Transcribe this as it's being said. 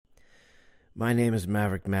My name is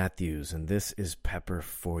Maverick Matthews, and this is Pepper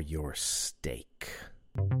for Your Steak.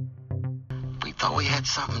 We thought we had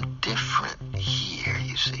something different here,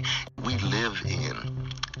 you see. We live in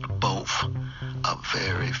both a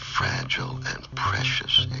very fragile and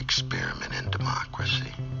precious experiment in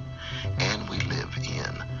democracy, and we live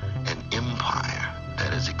in an empire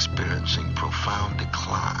that is experiencing profound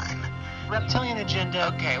decline. Reptilian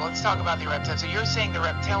agenda. Okay, let's talk about the reptilians. So you're saying the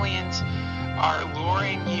reptilians are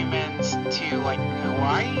luring humans to, like,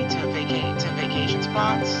 Hawaii, to vacation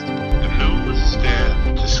spots? The news is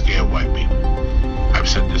there to scare white people. I've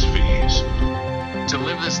said this for years. To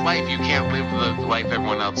live this life, you can't live the life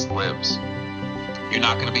everyone else lives. You're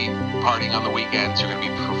not going to be partying on the weekends. You're going to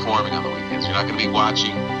be performing on the weekends. You're not going to be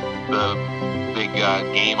watching the big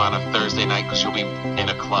game on a Thursday night because you'll be in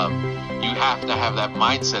a club. You have to have that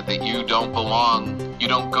mindset that you don't belong. You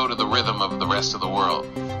don't go to the rhythm of the rest of the world.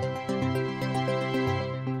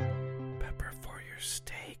 Pepper for your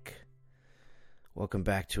steak. Welcome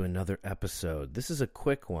back to another episode. This is a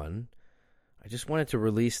quick one. I just wanted to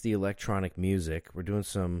release the electronic music. We're doing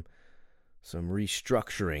some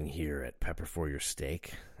restructuring here at Pepper for Your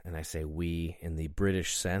Steak, and I say we in the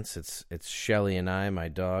British sense. It's Shelly and I, my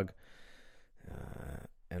dog,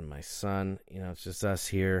 and my son. You know, it's just us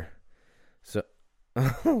here. So,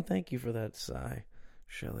 oh, thank you for that sigh,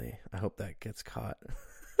 Shelly. I hope that gets caught.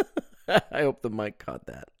 I hope the mic caught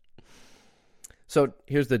that. So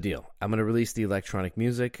here's the deal. I'm going to release the electronic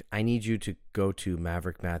music. I need you to go to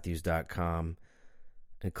maverickmatthews.com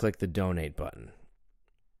and click the donate button.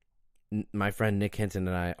 My friend Nick Hinton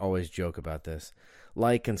and I always joke about this.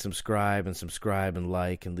 Like and subscribe and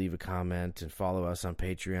like and leave a comment and follow us on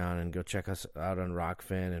Patreon and go check us out on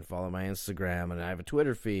Rockfin and follow my Instagram, and I have a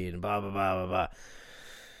Twitter feed and blah, blah, blah, blah, blah.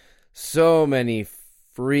 So many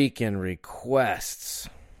freaking requests.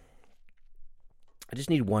 I just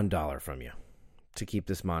need $1 from you to keep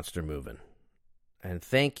this monster moving. And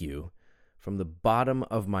thank you from the bottom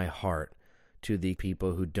of my heart to the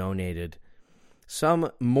people who donated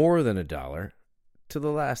some more than $1 to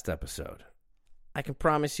the last episode. I can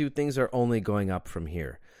promise you things are only going up from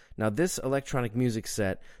here. Now, this electronic music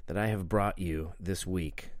set that I have brought you this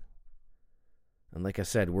week, and like I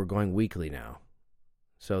said, we're going weekly now.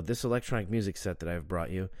 So this electronic music set that I've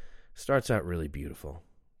brought you starts out really beautiful.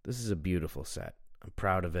 This is a beautiful set. I'm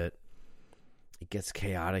proud of it. It gets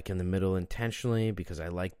chaotic in the middle intentionally because I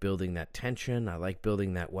like building that tension. I like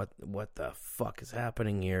building that what the fuck is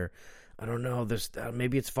happening here? I don't know.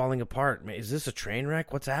 Maybe it's falling apart. Is this a train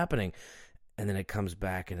wreck? What's happening? And then it comes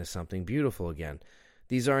back into something beautiful again.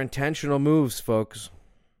 These are intentional moves, folks.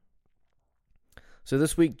 So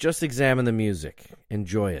this week, just examine the music.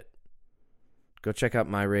 Enjoy it. Go check out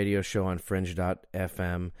my radio show on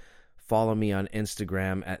fringe.fm. Follow me on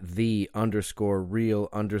Instagram at _real_Maverick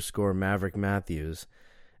Matthews.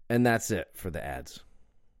 And that's it for the ads.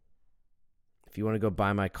 If you want to go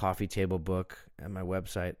buy my coffee table book at my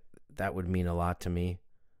website, that would mean a lot to me.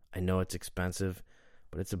 I know it's expensive,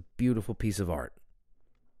 but it's a beautiful piece of art.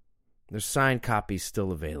 There's signed copies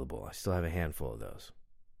still available. I still have a handful of those.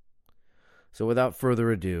 So without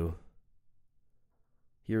further ado,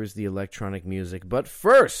 here is the electronic music. But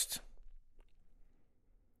first,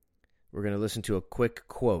 we're going to listen to a quick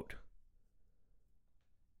quote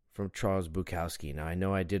from Charles Bukowski. Now, I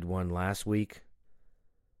know I did one last week.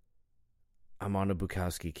 I'm on a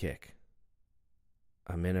Bukowski kick.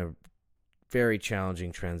 I'm in a very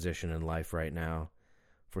challenging transition in life right now.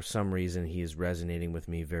 For some reason, he is resonating with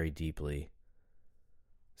me very deeply.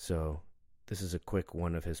 So, this is a quick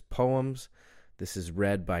one of his poems. This is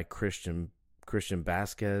read by Christian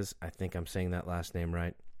Vasquez. I think I'm saying that last name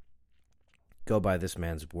right. Go by this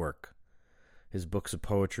man's work. His books of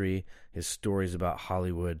poetry, his stories about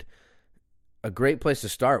Hollywood. A great place to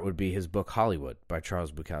start would be his book Hollywood by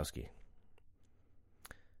Charles Bukowski.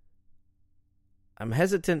 I'm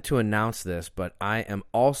hesitant to announce this, but I am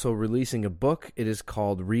also releasing a book. It is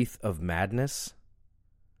called Wreath of Madness,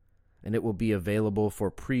 and it will be available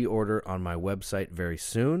for pre-order on my website very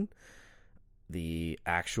soon. The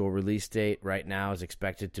actual release date right now is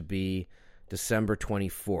expected to be December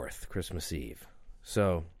 24th, Christmas Eve.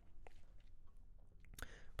 So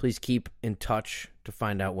please keep in touch to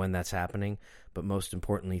find out when that's happening. But most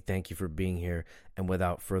importantly, thank you for being here. And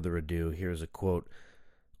without further ado, here's a quote.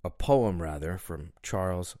 A poem, rather, from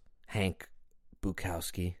Charles Hank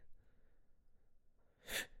Bukowski,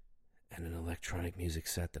 and an electronic music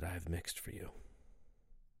set that I have mixed for you.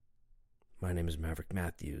 My name is Maverick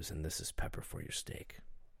Matthews, and this is Pepper for Your Steak.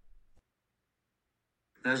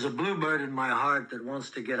 There's a bluebird in my heart that wants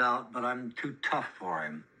to get out, but I'm too tough for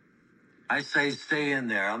him. I say stay in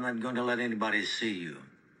there. I'm not going to let anybody see you.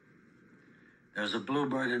 There's a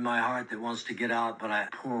bluebird in my heart that wants to get out, but I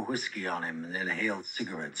pour whiskey on him and inhale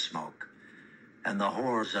cigarette smoke. And the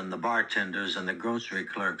whores and the bartenders and the grocery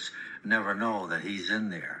clerks never know that he's in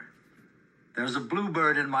there. There's a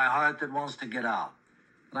bluebird in my heart that wants to get out,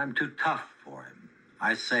 but I'm too tough for him.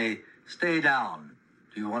 I say, stay down.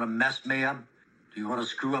 Do you want to mess me up? Do you want to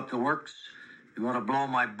screw up the works? Do you want to blow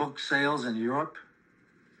my book sales in Europe?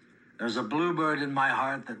 There's a bluebird in my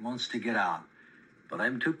heart that wants to get out, but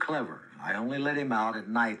I'm too clever. I only let him out at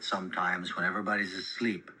night sometimes when everybody's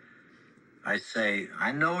asleep. I say,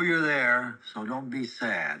 I know you're there, so don't be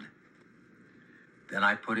sad. Then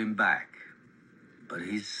I put him back, but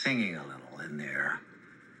he's singing a little in there.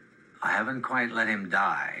 I haven't quite let him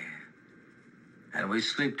die. And we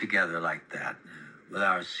sleep together like that, with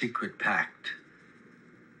our secret pact.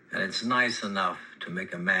 And it's nice enough to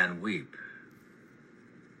make a man weep.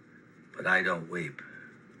 But I don't weep.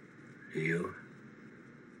 Do you?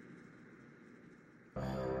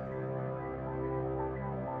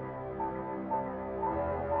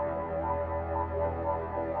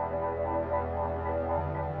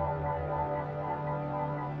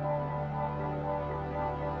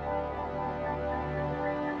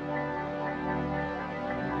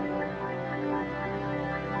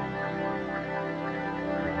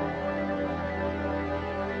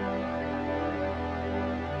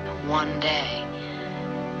 One day,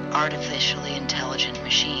 artificially intelligent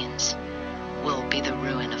machines will be the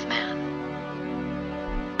ruin of man.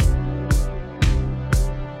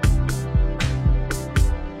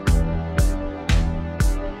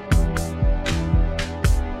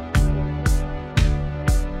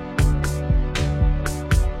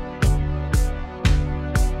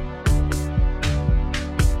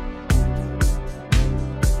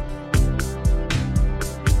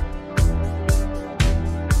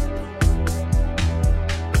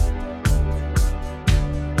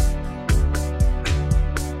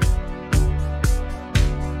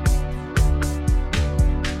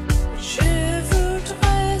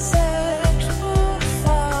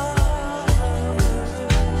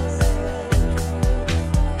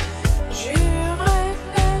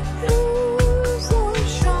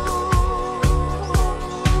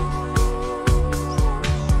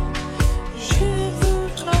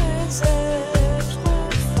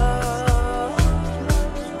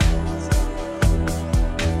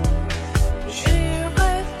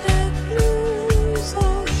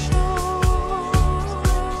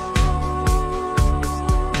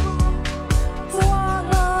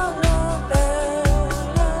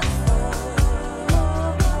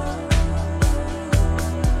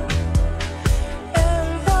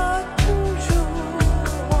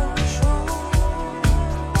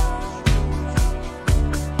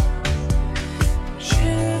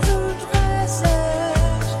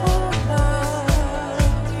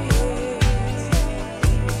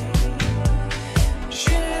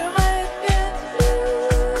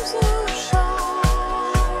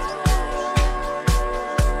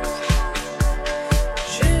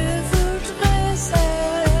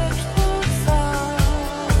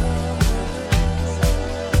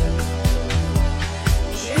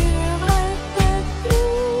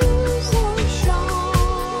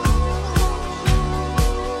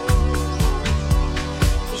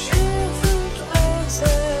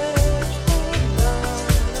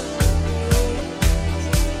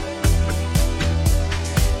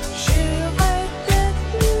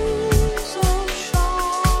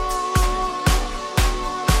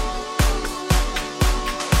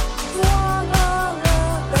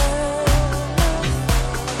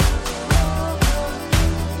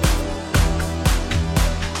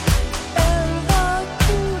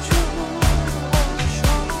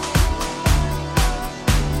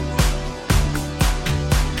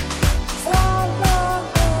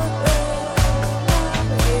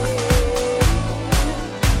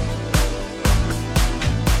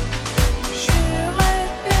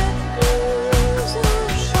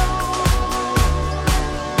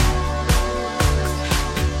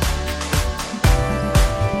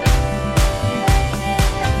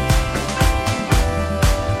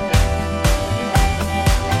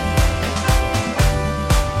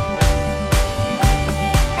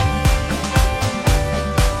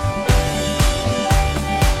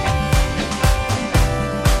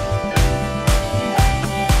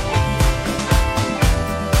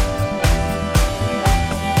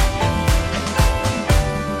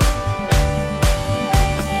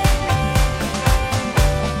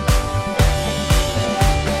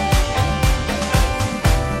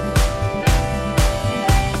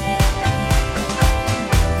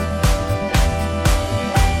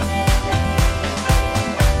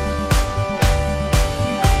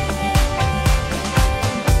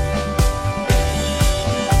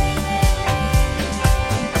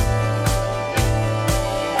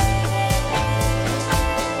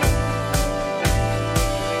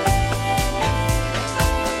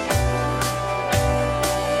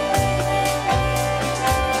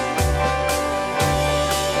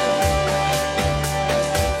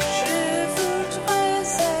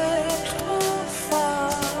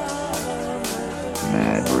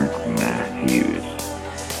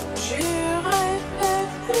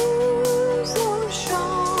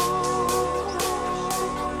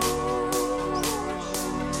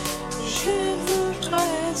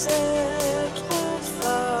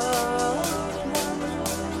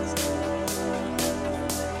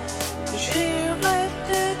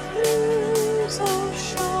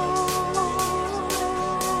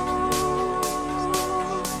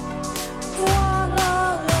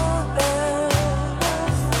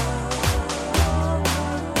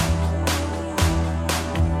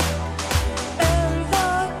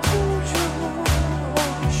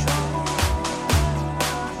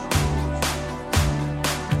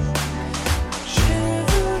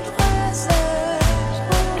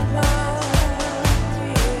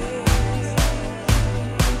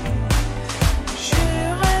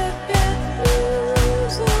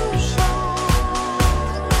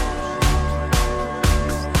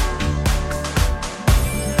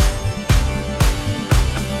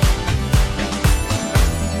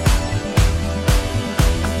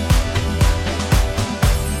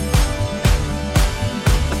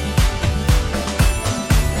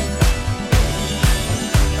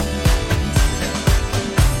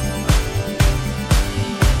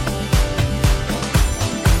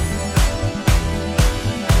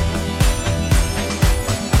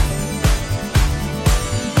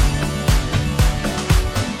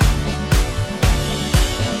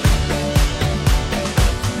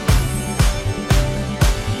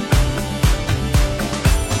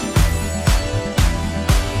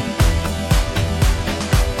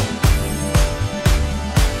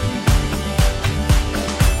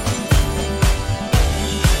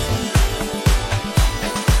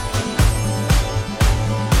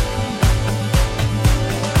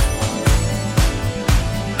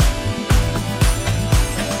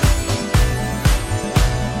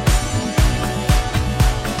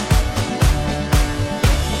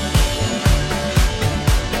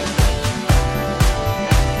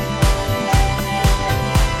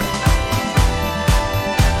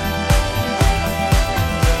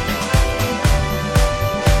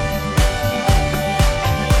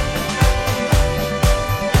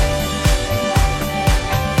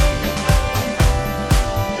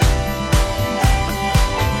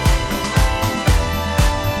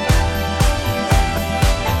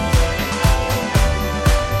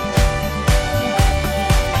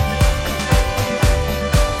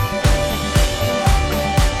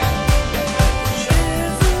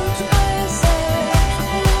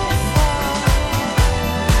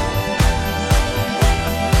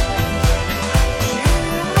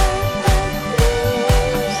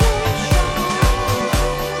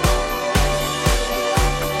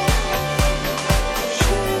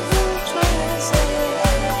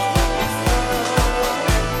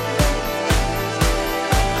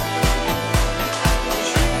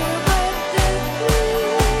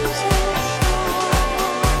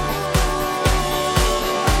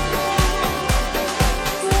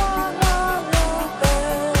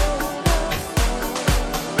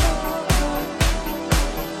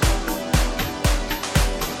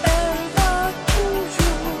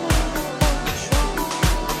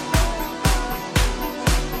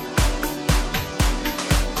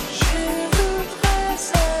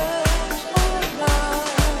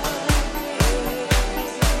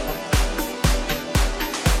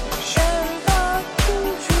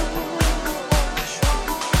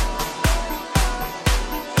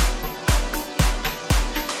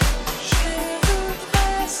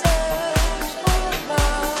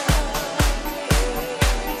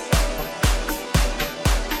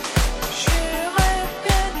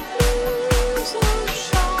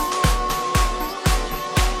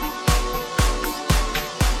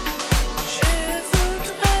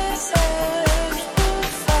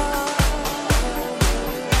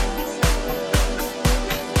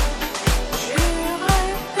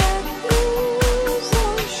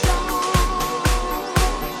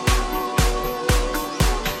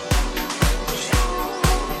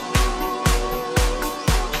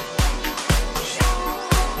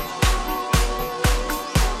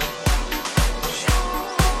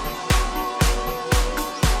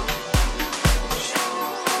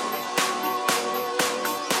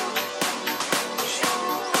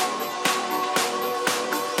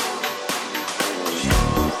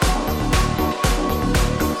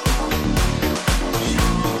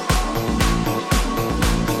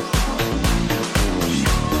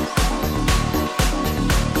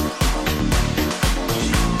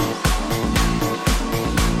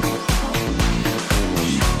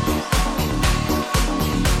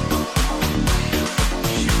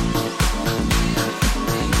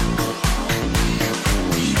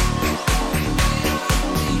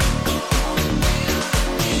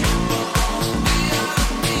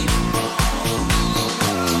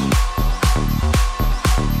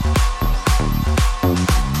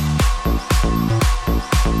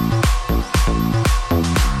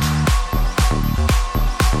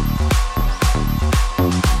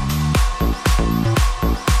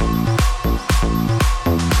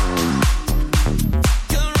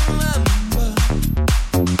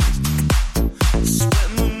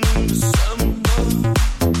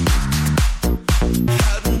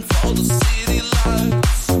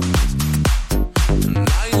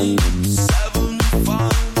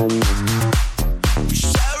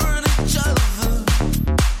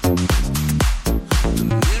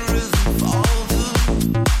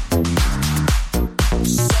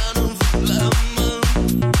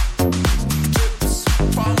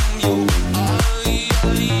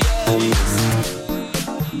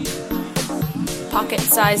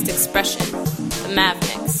 stylized expression, the Mav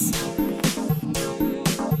Mix.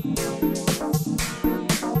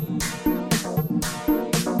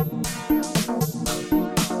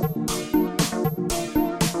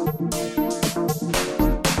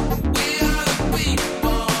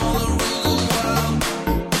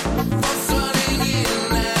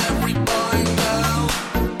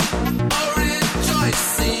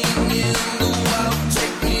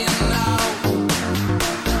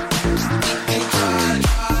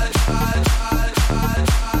 I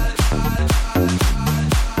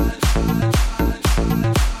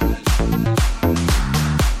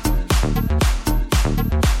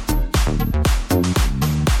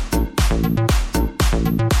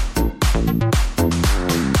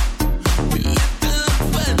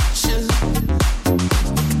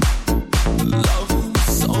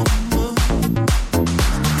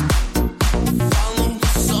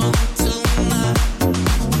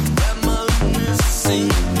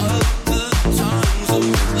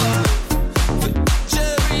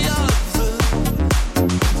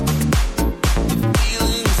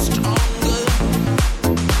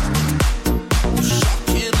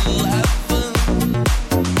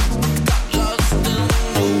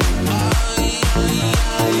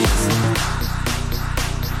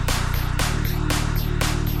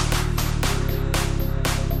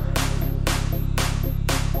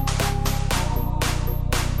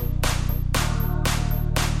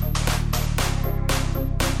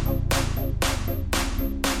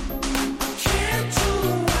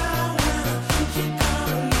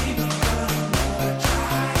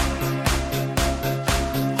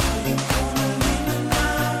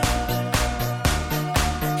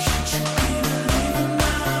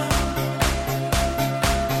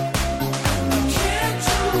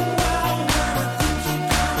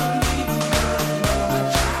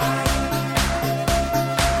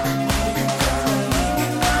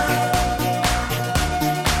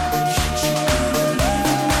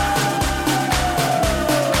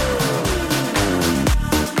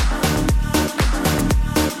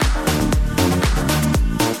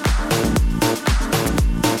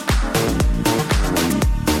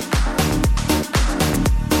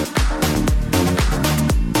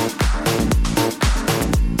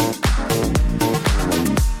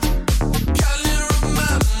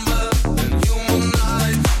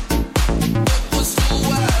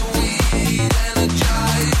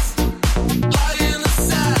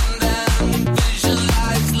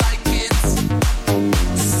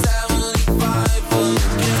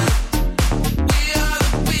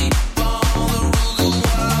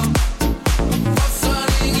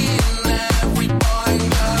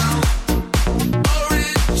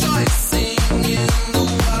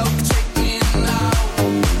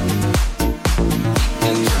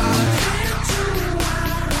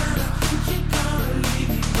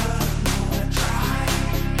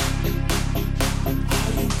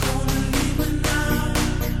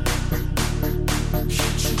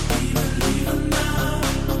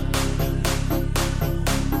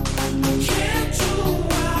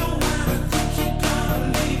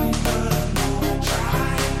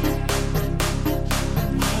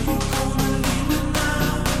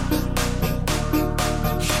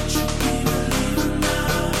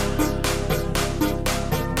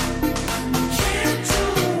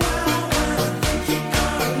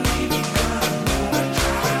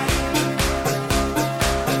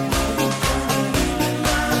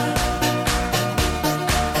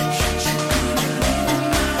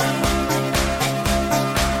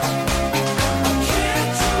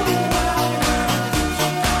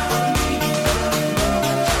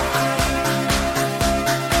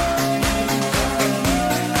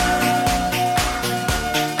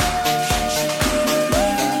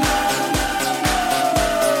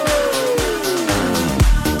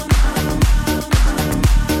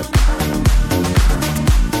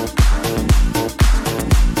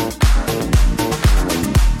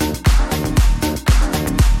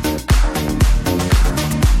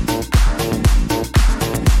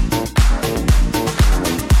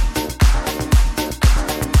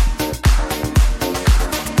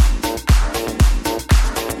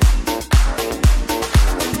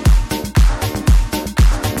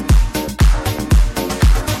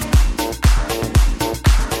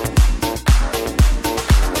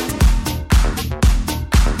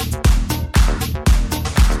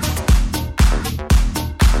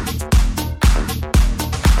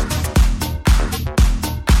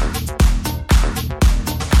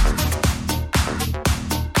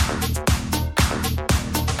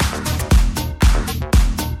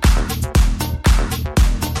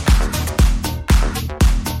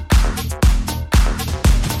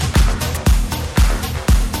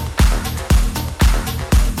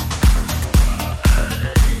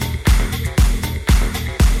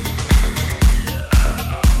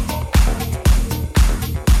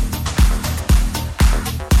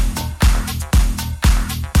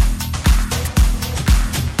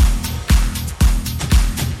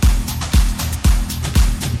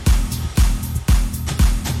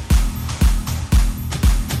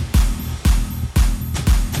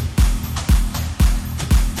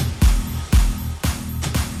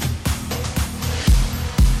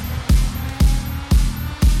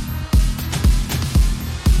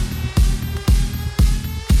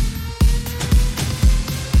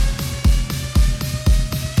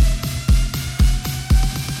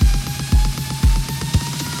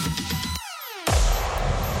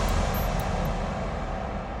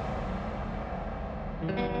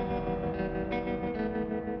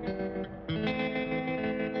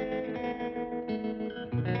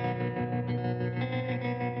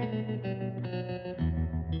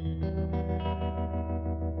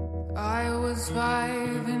was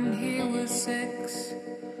 5 and he was 6.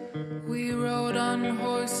 We rode on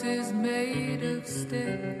horses made of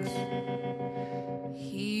sticks.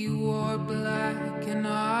 He wore black and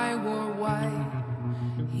I wore white.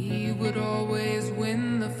 He would always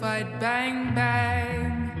win the fight. Bang,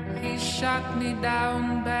 bang. He shot me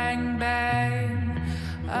down. Bang, bang.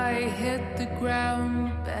 I hit the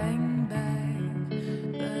ground. Bang,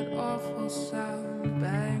 bang. That awful sound.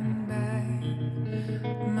 Bang, bang.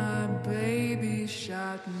 My baby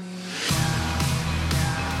shot me down.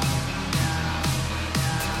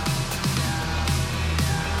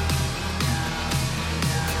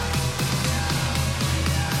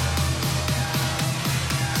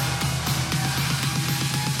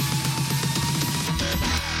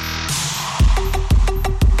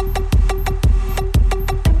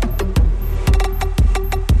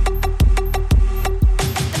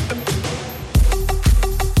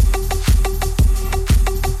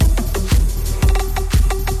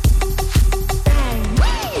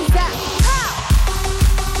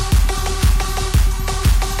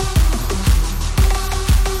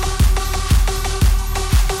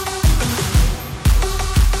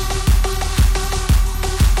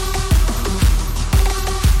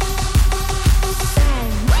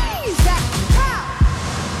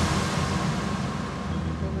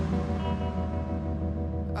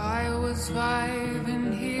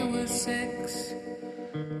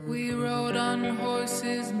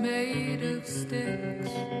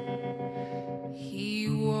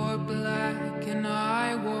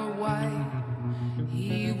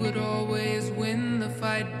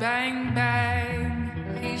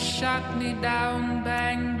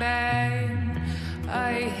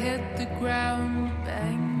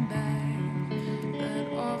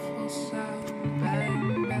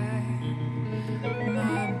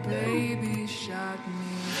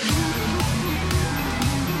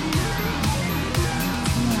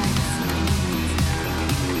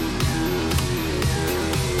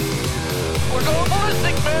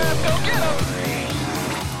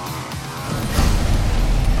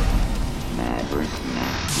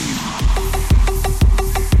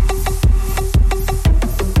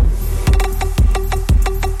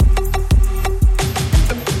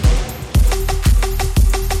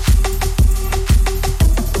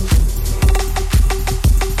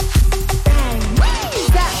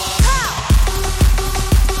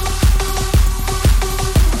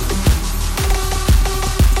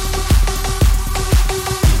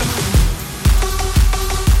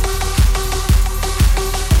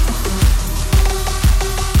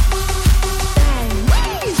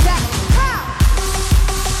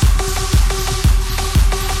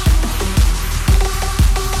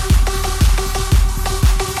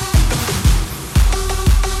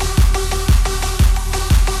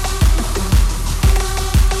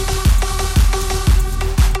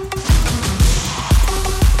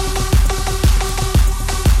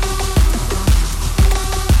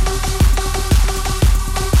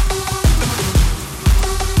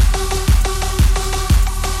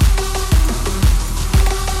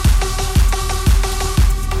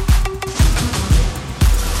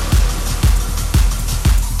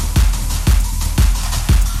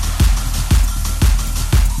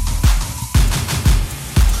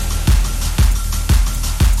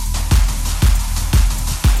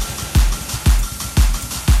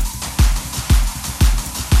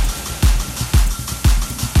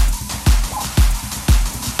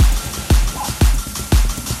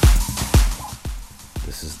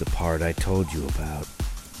 I told you about.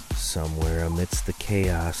 Somewhere amidst the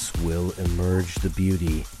chaos will emerge the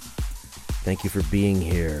beauty. Thank you for being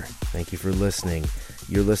here. Thank you for listening.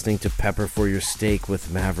 You're listening to Pepper for Your Steak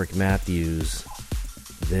with Maverick Matthews.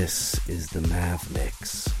 This is the Mav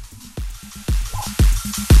Mix.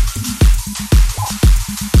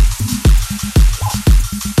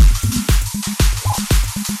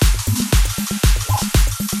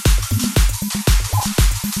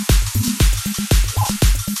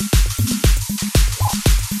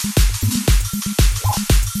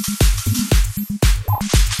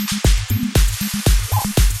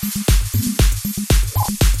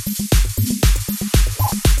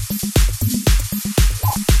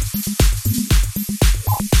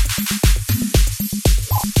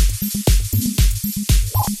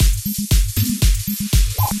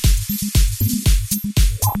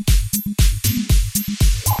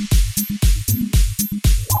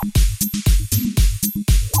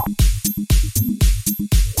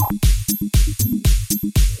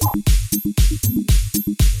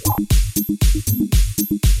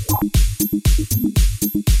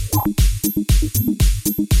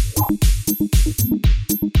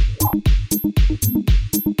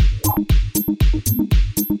 These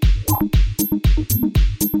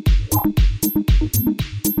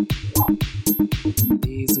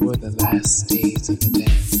were the last days of the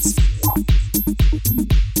dance.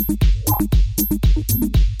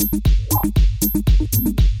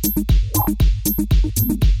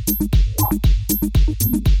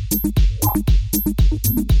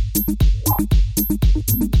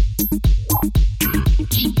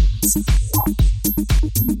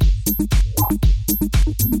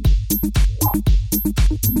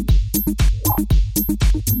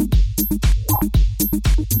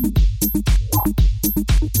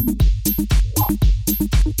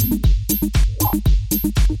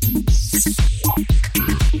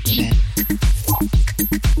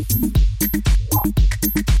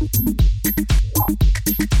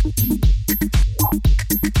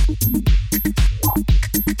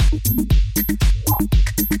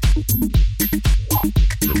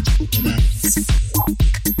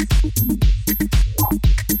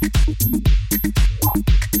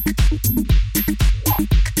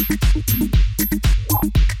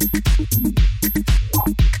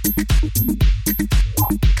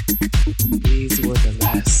 These were the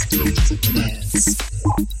last days of the dance.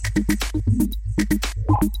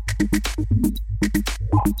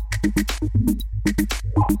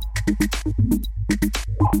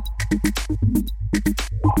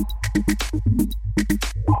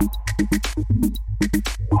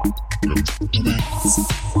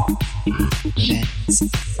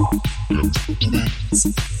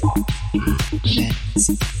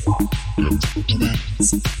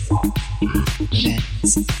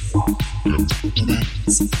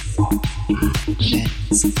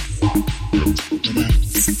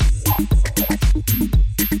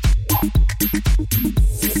 Dance.